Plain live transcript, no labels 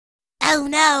Oh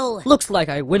no! Looks like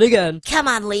I win again. Come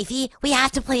on, Leafy. We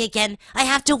have to play again. I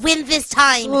have to win this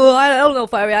time. I don't know,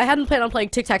 Fiery. I hadn't planned on playing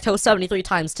tic-tac-toe 73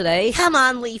 times today. Come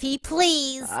on, Leafy,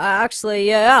 please. Actually,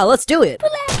 yeah, let's do it.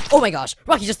 Oh my gosh,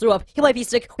 Rocky just threw up. He might be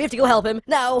sick. We have to go help him.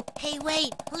 Now. Hey,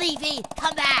 wait. Leafy,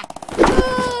 come back.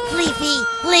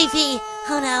 Leafy.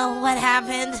 Oh no, what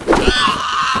happened?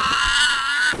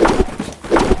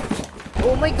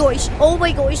 Oh my gosh,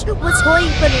 what's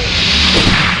happening?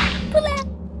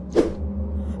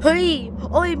 Hey,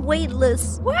 I'm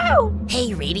weightless. Wow!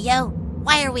 Hey, radio,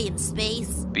 why are we in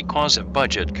space? Because of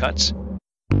budget cuts.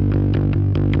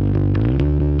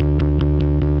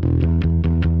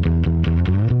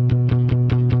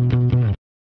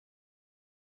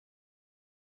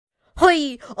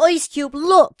 Hey, Ice Cube,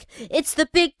 look! It's the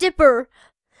Big Dipper!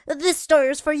 This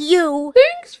star is for you!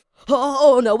 Thanks!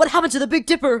 Oh no, what happened to the Big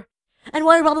Dipper? And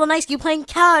why are Rubble and Ice Cube playing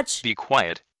catch? Be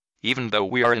quiet. Even though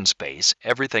we are in space,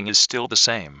 everything is still the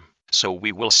same. So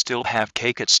we will still have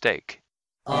cake at stake.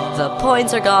 The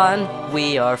points are gone.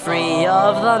 We are free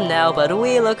of them now, but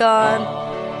we look on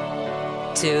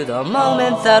to the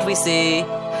moment that we see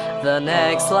the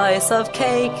next slice of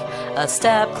cake, a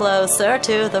step closer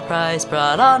to the prize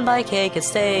brought on by Cake at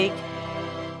Stake.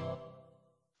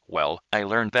 Well, I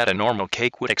learned that a normal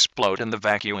cake would explode in the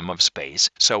vacuum of space,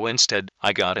 so instead,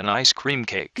 I got an ice cream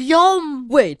cake. Yum!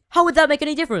 Wait, how would that make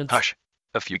any difference? Hush.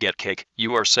 If you get cake,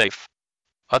 you are safe.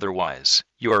 Otherwise,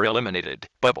 you are eliminated.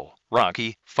 Bubble,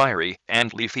 Rocky, Fiery,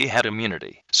 and Leafy had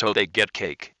immunity, so they get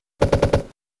cake.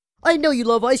 I know you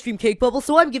love ice cream cake, Bubble,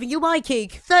 so I'm giving you my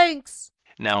cake. Thanks!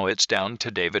 Now it's down to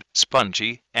David,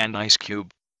 Spongy, and Ice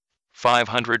Cube.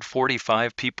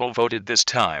 545 people voted this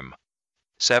time.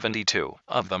 72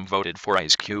 of them voted for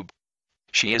Ice Cube.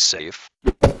 She is safe.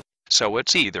 So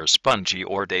it's either Spongy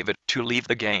or David to leave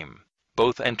the game.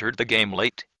 Both entered the game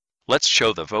late. Let's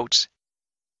show the votes.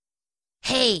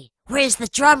 Hey, where's the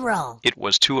drum roll? It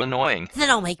was too annoying. Then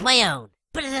I'll make my own.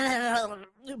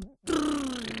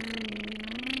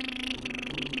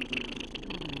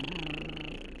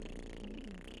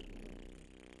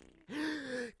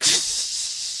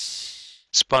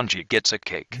 Spongy gets a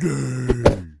cake.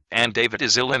 And David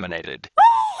is eliminated.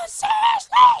 Oh,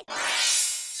 seriously?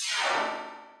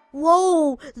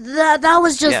 Whoa, that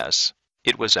was just... Yes,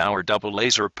 it was our double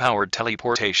laser-powered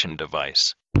teleportation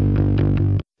device.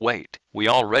 Wait, we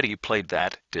already played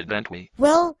that, didn't we?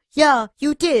 Well, yeah,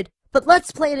 you did. But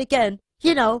let's play it again.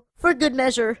 You know, for good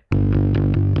measure.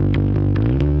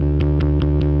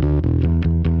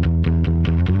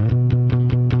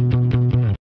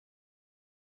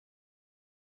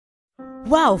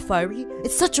 Wow, Fiery,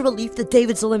 it's such a relief that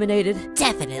David's eliminated.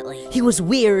 Definitely. He was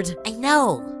weird. I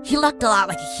know. He looked a lot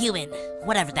like a human.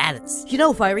 Whatever that is. You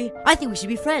know, Fiery, I think we should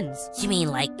be friends. You mean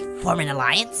like form an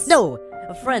alliance? No,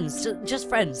 friends. Just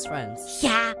friends.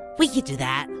 Yeah, we could do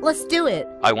that. Let's do it.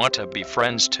 I want to be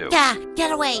friends too. Yeah,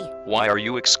 get away. Why are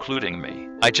you excluding me?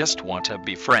 I just want to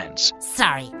be friends.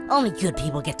 Sorry, only good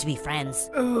people get to be friends.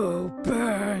 Oh,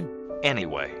 burn.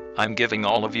 Anyway, I'm giving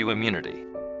all of you immunity.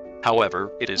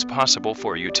 However, it is possible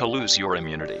for you to lose your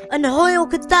immunity. And how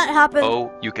could that happen?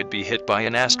 Oh, you could be hit by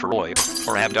an asteroid,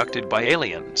 or abducted by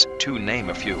aliens, to name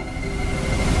a few.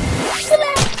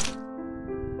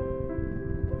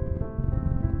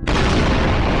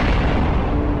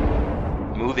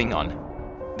 Moving on.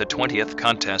 The 20th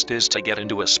contest is to get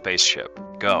into a spaceship.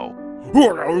 Go.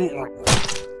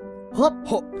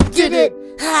 Did it!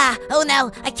 Ah, oh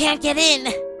no, I can't get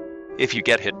in. If you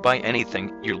get hit by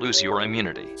anything, you lose your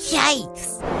immunity.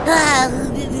 Yikes.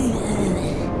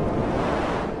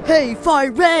 Hey,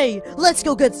 Fiery! Let's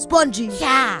go get Spongy!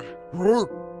 Yeah. We're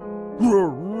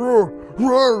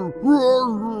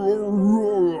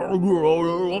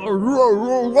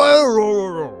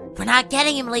not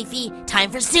getting him, Leafy. Time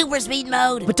for super speed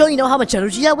mode. But don't you know how much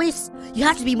energy that wastes? You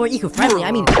have to be more eco-friendly,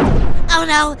 I mean... Oh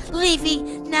no, Leafy,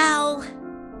 no.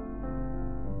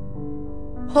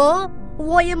 Huh?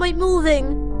 Why am I moving?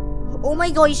 Oh my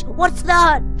gosh, what's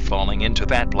that? Falling into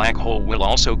that black hole will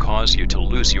also cause you to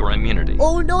lose your immunity.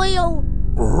 Oh no!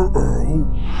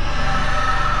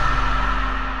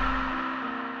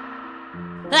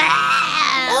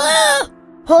 Ah!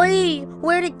 Hey,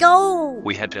 where'd it go?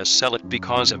 We had to sell it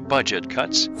because of budget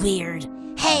cuts. Weird.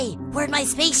 Hey, where'd my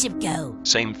spaceship go?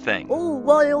 Same thing. Oh,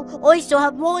 well, I still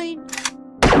have mine.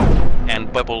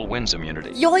 And Bubble wins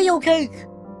immunity. Yo-yo cake!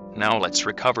 Now let's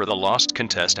recover the lost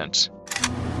contestants.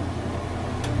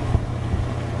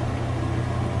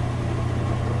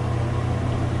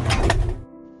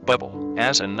 Bubble,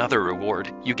 as another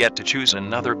reward, you get to choose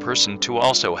another person to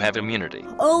also have immunity.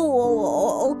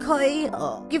 Oh, okay.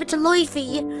 Give it to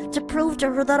Leafy to prove to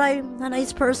her that I'm a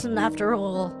nice person after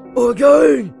all.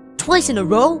 Again! Twice in a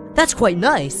row? That's quite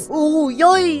nice. Oh,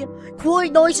 yay!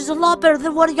 Quite nice is a lot better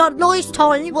than what I got last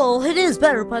time. Well, it is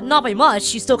better, but not by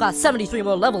much. You still got 73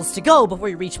 more levels to go before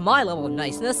you reach my level of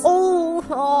niceness. Oh,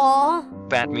 aww.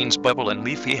 That means Bubble and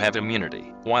Leafy have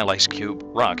immunity, while Ice Cube,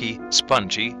 Rocky,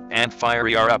 Spongy, and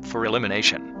Fiery are up for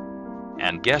elimination.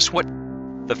 And guess what?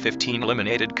 The 15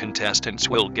 eliminated contestants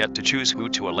will get to choose who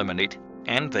to eliminate,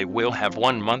 and they will have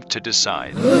 1 month to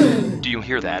decide. Do you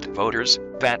hear that, voters?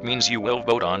 That means you will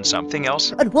vote on something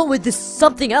else? And what would this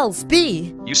something else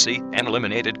be? You see, an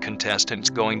eliminated contestant's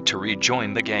going to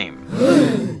rejoin the game.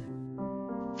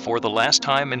 For the last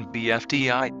time in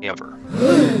BFDI ever.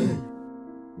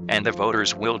 And the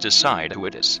voters will decide who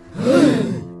it is.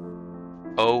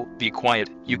 Oh, be quiet,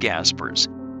 you gaspers.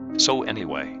 So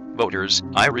anyway, voters,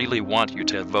 I really want you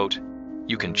to vote.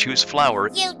 You can choose Flower,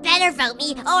 You better vote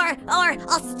me, or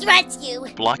I'll stretch you.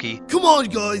 Blocky, Come on,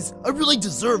 guys. I really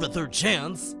deserve a third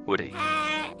chance. Woody,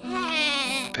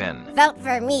 Pen, Vote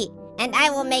for me, and I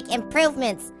will make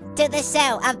improvements to the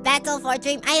show of Battle for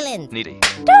Dream Island. Needy,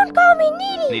 Don't call me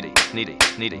needy.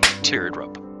 Needy,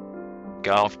 Teardrop,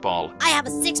 Golf Ball, I have a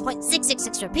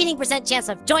 6.666 repeating percent chance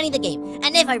of joining the game,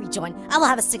 and if I rejoin, I will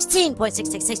have a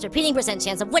 16.666 repeating percent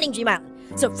chance of winning Dream Island.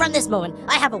 So from this moment,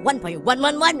 I have a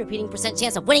 1.111 repeating percent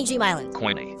chance of winning Dream Island.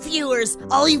 Coiny, Viewers,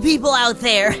 all you people out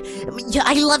there,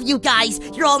 I love you guys.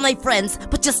 You're all my friends.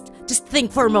 But just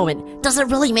think for a moment. Does it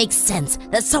really make sense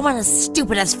that someone as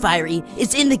stupid as Fiery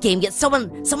is in the game, yet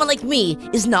someone like me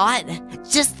is not?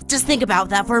 Just think about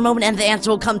that for a moment, and the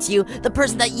answer will come to you. The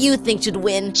person that you think should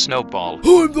win. Snowball,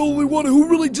 I'm the only one who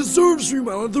really deserves Dream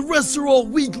Island. The rest are all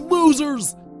weak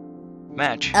losers.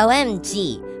 Match,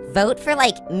 OMG. Vote for,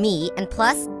 like, me, and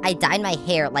plus, I dyed my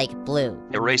hair, like, blue.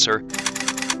 Eraser,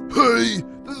 Hey,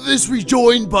 this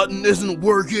rejoin button isn't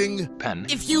working. Pen,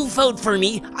 If you vote for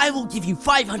me, I will give you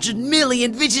 500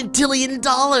 million vigintillion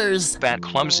dollars. Fat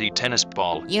Clumsy Tennis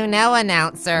Ball, You know,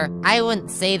 announcer, I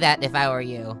wouldn't say that if I were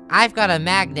you. I've got a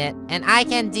magnet, and I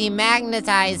can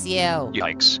demagnetize you.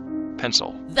 Yikes,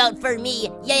 Pencil, Vote for me,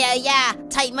 yeah,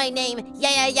 type my name,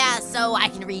 yeah, so I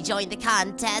can rejoin the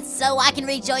contest,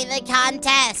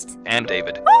 and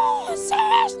David. Oh,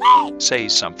 seriously? Say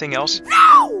something else?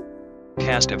 No!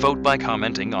 Cast a vote by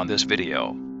commenting on this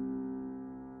video.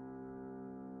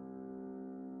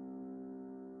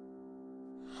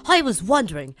 I was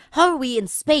wondering, how are we in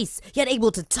space, yet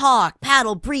able to talk,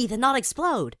 paddle, breathe, and not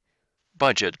explode?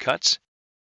 Budget cuts,